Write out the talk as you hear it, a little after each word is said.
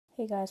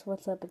Hey guys,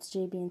 what's up? It's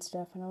JB and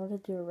stuff, and I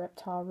wanted to do a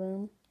reptile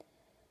room,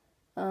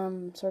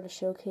 sort of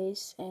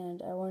showcase,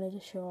 and I wanted to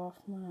show off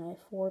my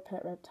 4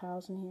 pet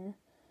reptiles in here.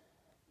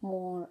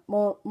 More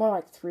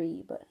like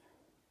 3, but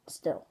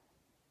still,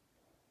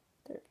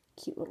 they're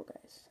cute little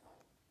guys.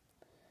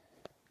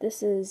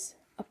 This is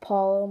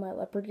Apollo, my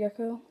leopard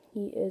gecko.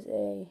 He is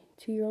a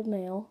 2-year-old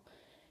male.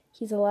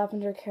 He's a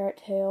lavender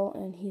carrot tail,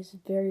 and he's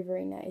very,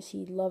 very nice.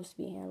 He loves to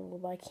be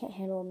handled, but I can't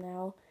handle him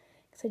now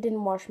because I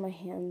didn't wash my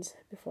hands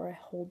before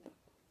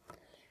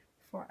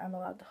I'm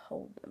allowed to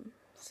hold them.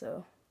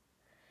 So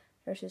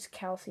there's his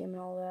calcium and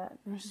all that.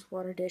 There's his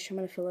water dish. I'm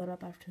going to fill it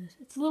up after this.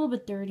 It's a little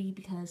bit dirty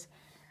because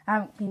I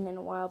haven't cleaned it in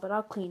a while, but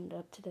I'll clean it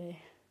up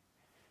today.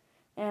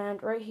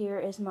 And right here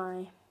is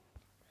my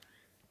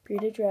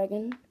bearded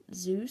dragon,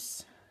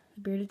 Zeus,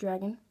 the bearded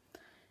dragon.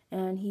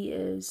 And he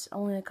is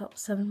only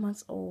 7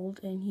 months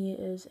old, and he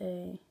is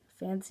a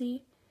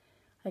fancy.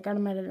 I got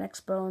him at an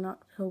expo in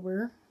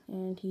October,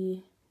 and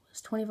he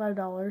was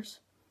 $25.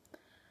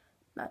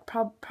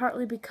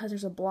 Partly because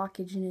there's a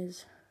blockage in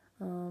his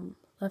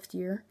left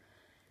ear.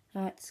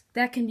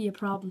 That can be a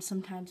problem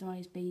sometimes when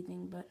he's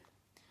bathing, but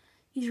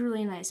he's a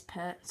really nice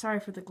pet. Sorry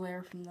for the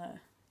glare from the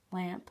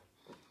lamp.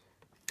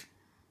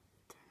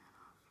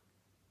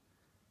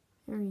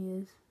 There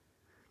he is.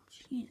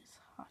 Jesus,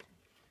 hot.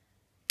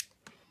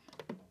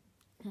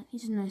 Yeah,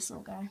 he's a nice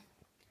little guy.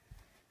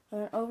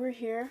 And over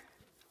here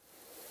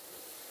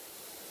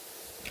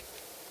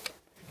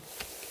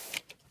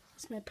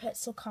is my pet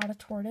sulcata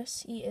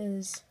tortoise. He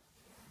is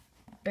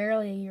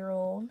barely a year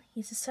old.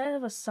 He's the size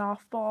of a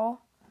softball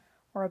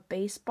or a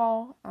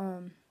baseball.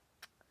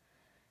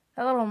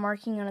 That little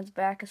marking on his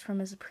back is from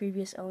his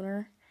previous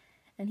owner,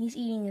 and he's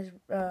eating his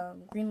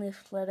green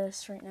leaf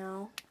lettuce right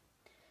now.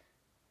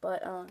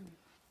 But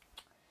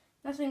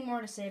nothing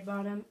more to say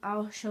about him.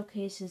 I'll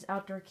showcase his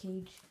outdoor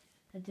cage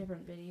in a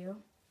different video.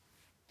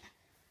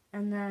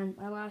 And then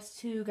my last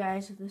 2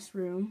 guys of this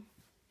room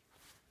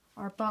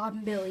are Bob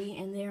and Billy,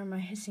 and they are my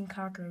hissing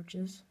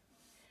cockroaches.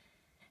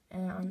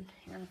 And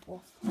here, I'm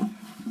pull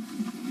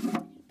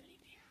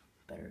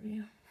better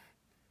view.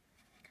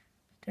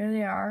 There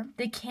they are.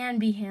 They can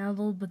be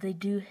handled, but they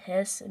do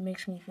hiss. It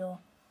makes me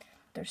feel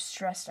they're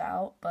stressed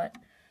out, but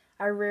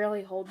I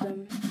rarely hold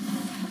them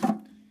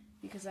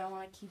because I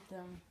want to keep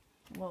them,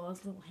 well,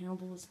 as little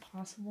handled as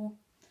possible.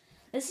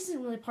 This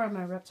isn't really part of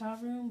my reptile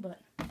room, but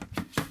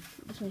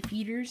with my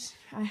feeders,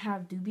 I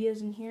have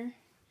dubias in here.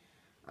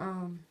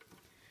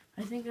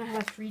 I think I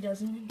have 3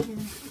 dozen in here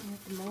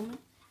at the moment.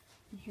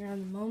 In here on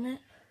the moment.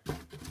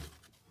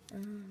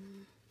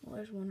 Well,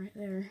 there's one right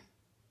there.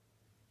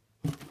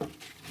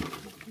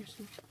 Here's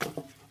some.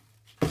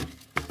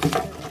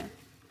 There.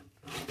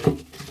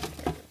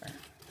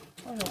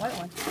 Oh, there's a white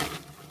one.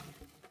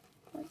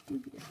 White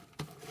dubia.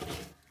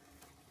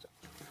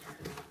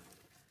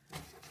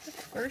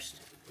 First.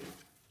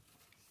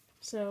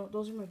 So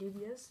those are my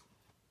dubias.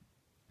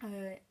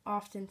 I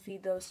often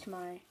feed those to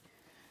my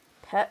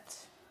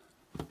pets.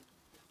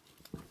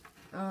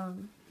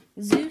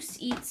 Zeus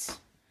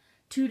eats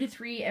 2 to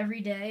 3 every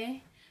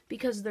day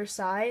because of their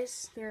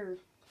size. They're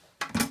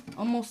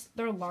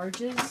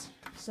larges,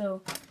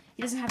 so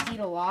he doesn't have to eat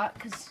a lot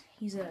because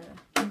he's a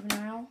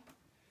juvenile,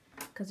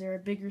 because they're a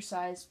bigger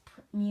size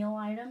meal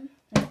item,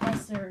 and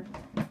plus they're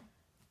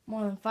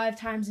more than 5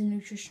 times the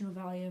nutritional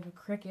value of a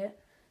cricket.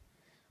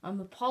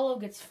 Apollo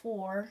gets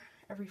 4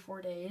 every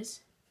 4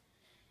 days,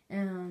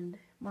 and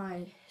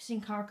my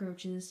hissing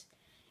cockroaches,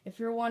 if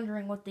you're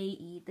wondering what they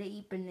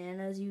eat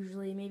bananas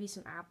usually, maybe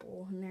some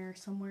apple in there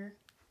somewhere.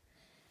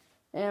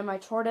 And my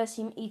tortoise,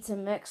 he eats a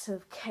mix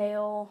of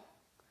kale.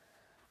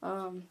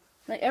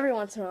 Like every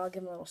once in a while I'll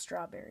give him a little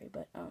strawberry,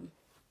 but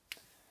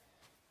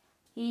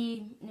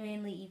he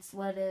mainly eats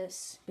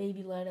lettuce,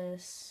 baby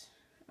lettuce,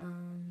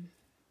 some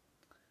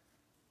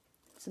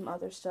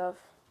other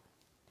stuff.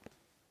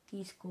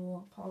 He's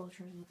cool. Apollo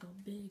tries to look all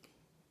big.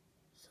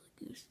 Silly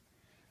goose.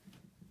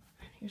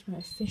 Here's my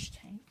fish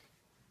tank.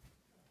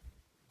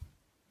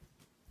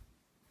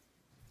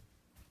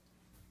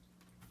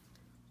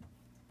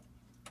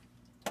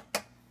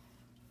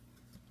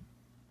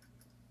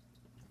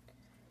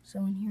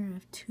 So in here I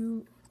have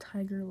 2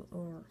 tiger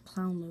or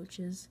clown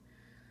loaches,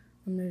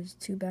 and there's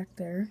 2 back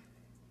there.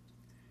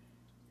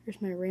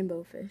 Here's my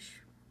rainbow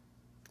fish.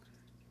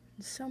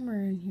 And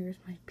somewhere in here is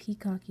my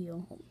peacock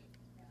eel.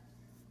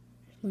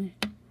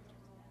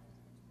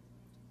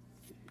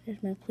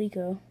 Here's my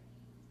pleco,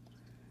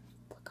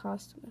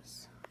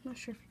 plecostomus. I'm not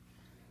sure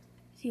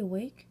is he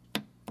awake?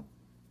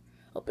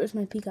 Oh, there's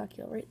my peacock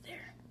eel right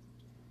there.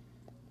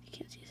 You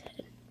can't see his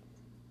head.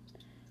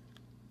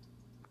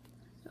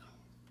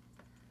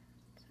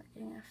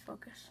 Getting out of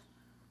focus.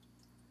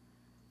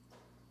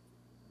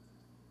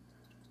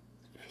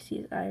 If you see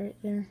his eye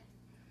right there.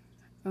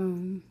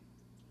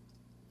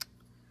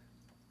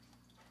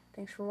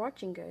 Thanks for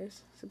watching,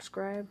 guys.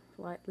 Subscribe,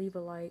 leave a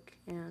like,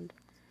 and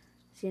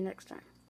see you next time.